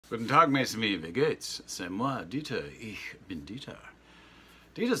Guten Tag, mes amis, wie geht's? C'est moi, Dieter. Ich bin Dieter.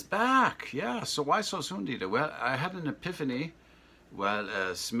 Dieter's back. Yeah, so why so soon, Dieter? Well, I had an epiphany while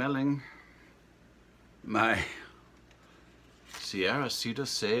smelling my Shearer cedar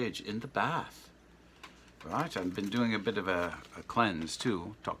sage in the bath. Right, I've been doing a bit of a cleanse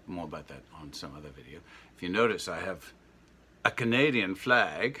too. Talk more about that on some other video. If you notice, I have a Canadian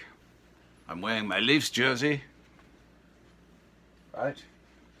flag. I'm wearing my Leafs jersey. Right.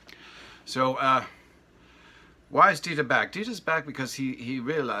 So, why is Dieter back? Dieter's back because he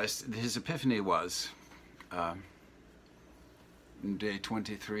realized his epiphany was day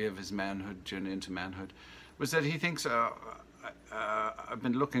 23 of his manhood, journey into manhood, was that he thinks, I've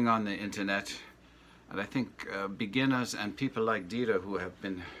been looking on the internet, and I think beginners and people like Dieter who have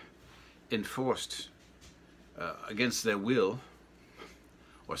been enforced against their will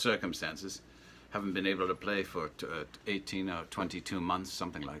or circumstances, haven't been able to play for 18 or 22 months,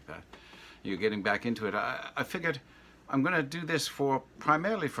 something like that. You're getting back into it. I figured I'm going to do this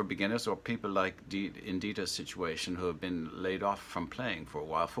primarily for beginners or people like in Dieter's situation who have been laid off from playing for a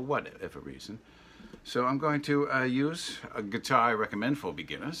while for whatever reason. So I'm going to use a guitar I recommend for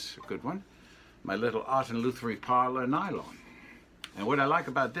beginners, a good one, my little Art and Lutherie Parlour nylon. And what I like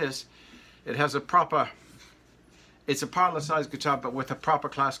about this, it has it's a parlour-sized guitar, but with a proper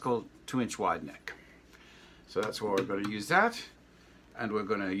classical 2-inch wide neck. So that's where we're going to use that. And we're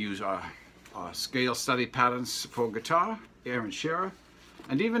going to use our scale study patterns for guitar, Aaron Shearer.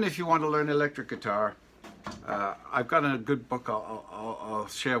 And even if you want to learn electric guitar, I've got a good book I'll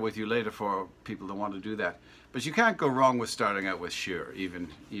share with you later for people that want to do that. But you can't go wrong with starting out with Shearer, even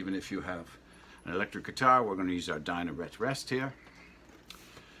if you have an electric guitar. We're going to use our Dyna-Ret rest here.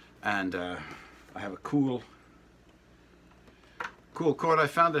 And I have a cool chord I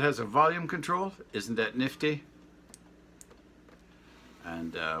found that has a volume control. Isn't that nifty?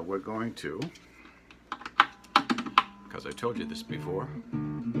 And we're going to, because I told you this before,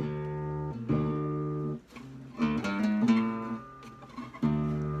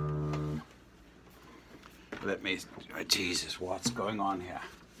 let me, oh, Jesus, what's going on here?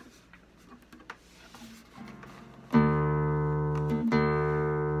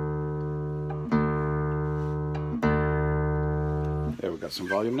 There, we've got some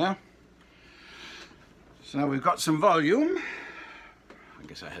volume now. So now we've got some volume. I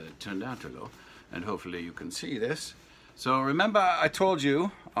guess I had it turned down too low, and hopefully you can see this. So remember I told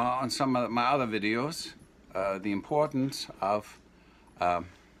you on some of my other videos the importance of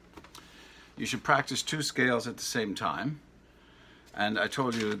you should practice 2 scales at the same time, and I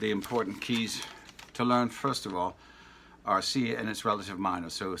told you the important keys to learn first of all are C and its relative minor.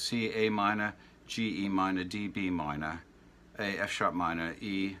 So C, A minor, G, E minor, D, B minor, A, F sharp minor,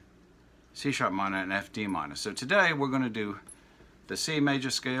 E, C sharp minor, and F, D minor. So today we're going to do the C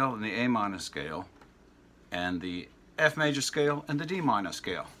major scale and the A minor scale and the F major scale and the D minor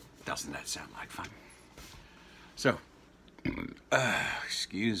scale. Doesn't that sound like fun? So,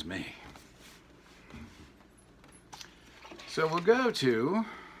 excuse me. So we'll go to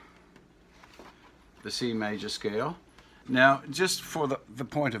the C major scale. Now, just for the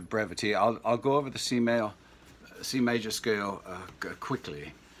point of brevity, I'll go over the C major scale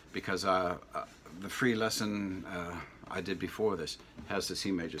quickly, because the free lesson I did before this has the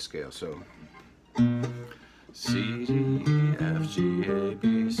C major scale. So C, D, E, F, G, A,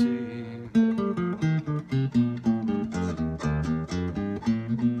 B, C.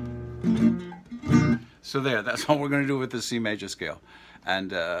 So there, that's all we're going to do with the C major scale.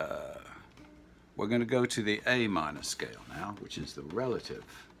 And we're going to go to the A minor scale now, which is the relative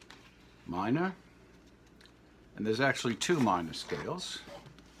minor. And there's actually 2 minor scales.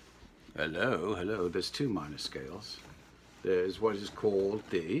 Hello, hello, there's 2 minor scales. There's what is called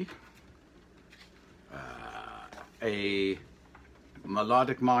the A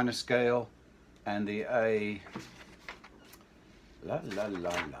melodic minor scale and the A la la la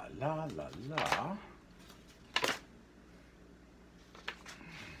la la la la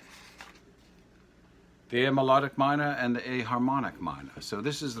the A melodic minor and the A harmonic minor. So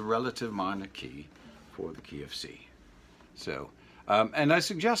this is the relative minor key for the key of C. So and I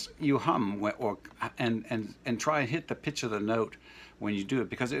suggest you hum and try and hit the pitch of the note when you do it,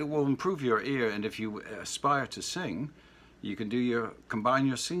 because it will improve your ear. And if you aspire to sing, you can combine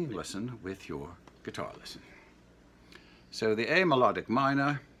your singing lesson with your guitar lesson. So the A melodic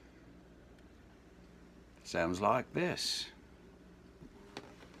minor sounds like this.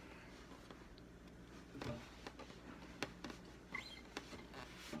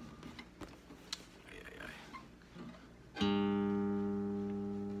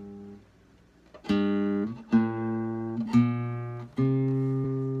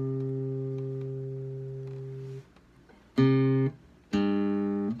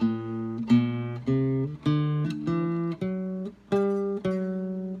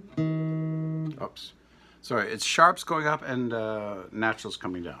 Sorry, it's sharps going up and naturals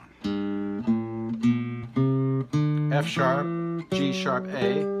coming down. F sharp, G sharp,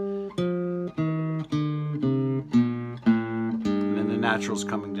 A, and then the naturals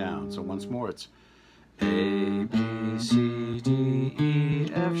coming down. So once more, it's A, B, C, D,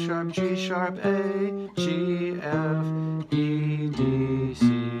 E, F sharp, G sharp, A, G, F, E, D, C,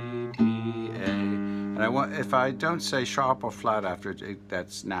 B, A. And I want, if I don't say sharp or flat after it,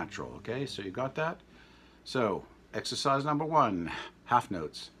 that's natural. Okay, so you got that? So exercise number 1, half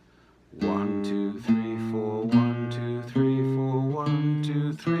notes. 1, 2, 3, 4, 1, 2, 3, 4, 1,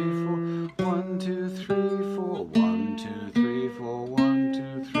 2, 3, 4, 1, 2, 3, 4, 1, 2, 3, 4, 1,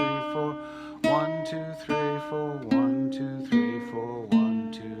 2, 3, 4, 1, 2, 3, 4, 1, 2, 3, 4,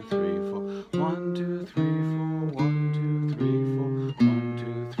 1, 2, 3, 4, 1, 2, 3, 4, 1,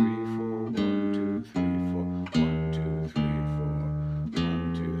 2, 3, 4, 1, 2, 3, 4, 1, 2, 3, 4, 1, 2, 3, 4,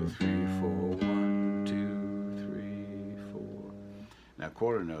 1, 2, 3, 4, 1, 2, 3, 4. Now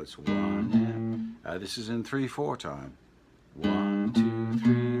quarter notes, 1 and this is in 3/4 time. 1, 2,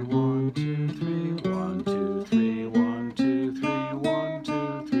 3, 1, 2, 3, 1, 2, 3, 1, 2, 3, 1,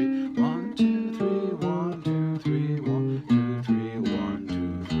 2, 3, 1, 2, 3, 1, 2, 3, 1, 2, 3, 1, 2, 3, 1,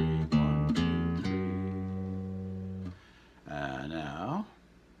 2, 3. Now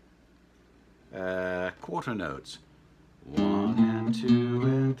quarter notes. 1 and 2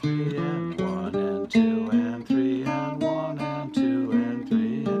 and 3 and 1 and 2 and 3 and 1 and 2 and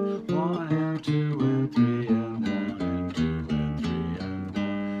 3 and 1 and 2 and 3 and 1 and 2 and 3 and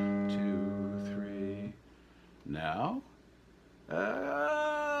 1, 2, 3. Now,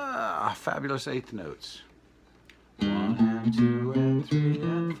 fabulous eighth notes. 1 and 2 and 3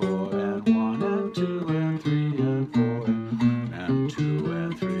 and 4 and 1 and 2 and 3 and 4 and 2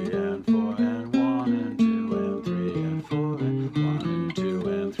 and 3 and 4 and 1 and 2 and 3 and 4 and 1 and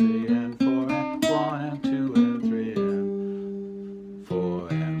 2 and 3 and 4 and 1 and 2 and 3 and 4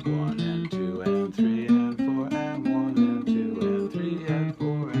 and 1 and 2 and 3 and 4 and 1 and 2 and 3 and 4 and 1 and 2 and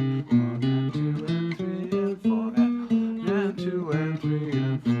 3 and 4 and 2 and 3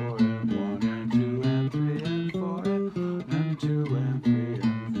 and 4 and 1 and 2 and 3 and 4 and 2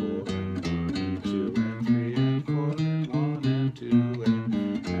 and 3 and 4 and 1 and 2 and 3 and 4 and 1 and 2 and 4 and 1 and 2 and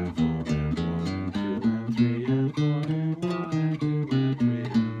 3 and 4 and 1 and 2 and 3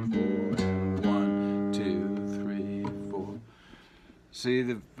 and 4 and 1, 2, 3, 4. See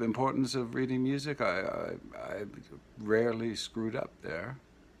the importance of reading music? I rarely screwed up there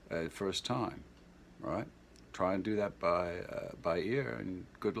first time, right? Try and do that by ear, and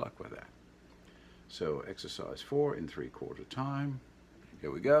good luck with that. So exercise 4 in 3/4 time.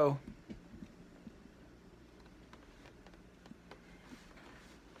 Here we go.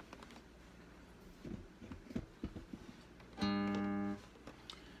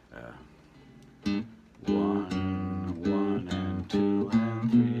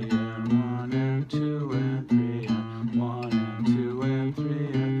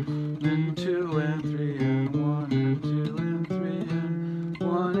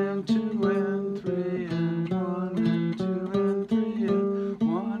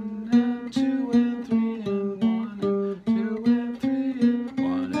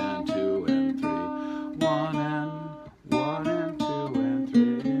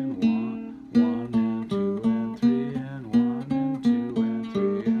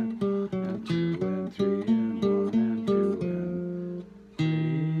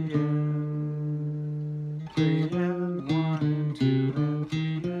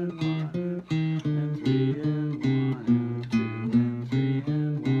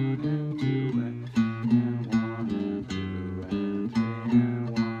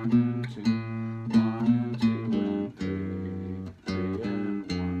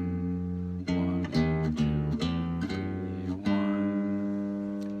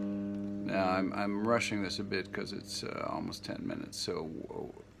 I'm rushing this a bit because it's almost 10 minutes. So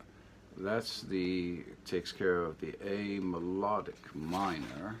that's takes care of the A melodic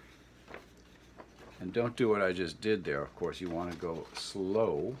minor. And don't do what I just did there. Of course, you want to go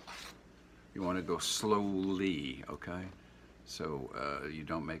slow. You want to go slowly, okay? So you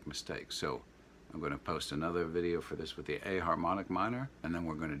don't make mistakes. So I'm going to post another video for this with the A harmonic minor, and then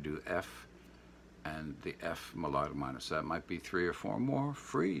we're going to do F and the F melodic minor. So that might be 3 or 4 more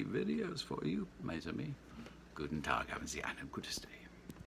free videos for you, mes amis. Guten Tag, haben Sie einen guten Tag.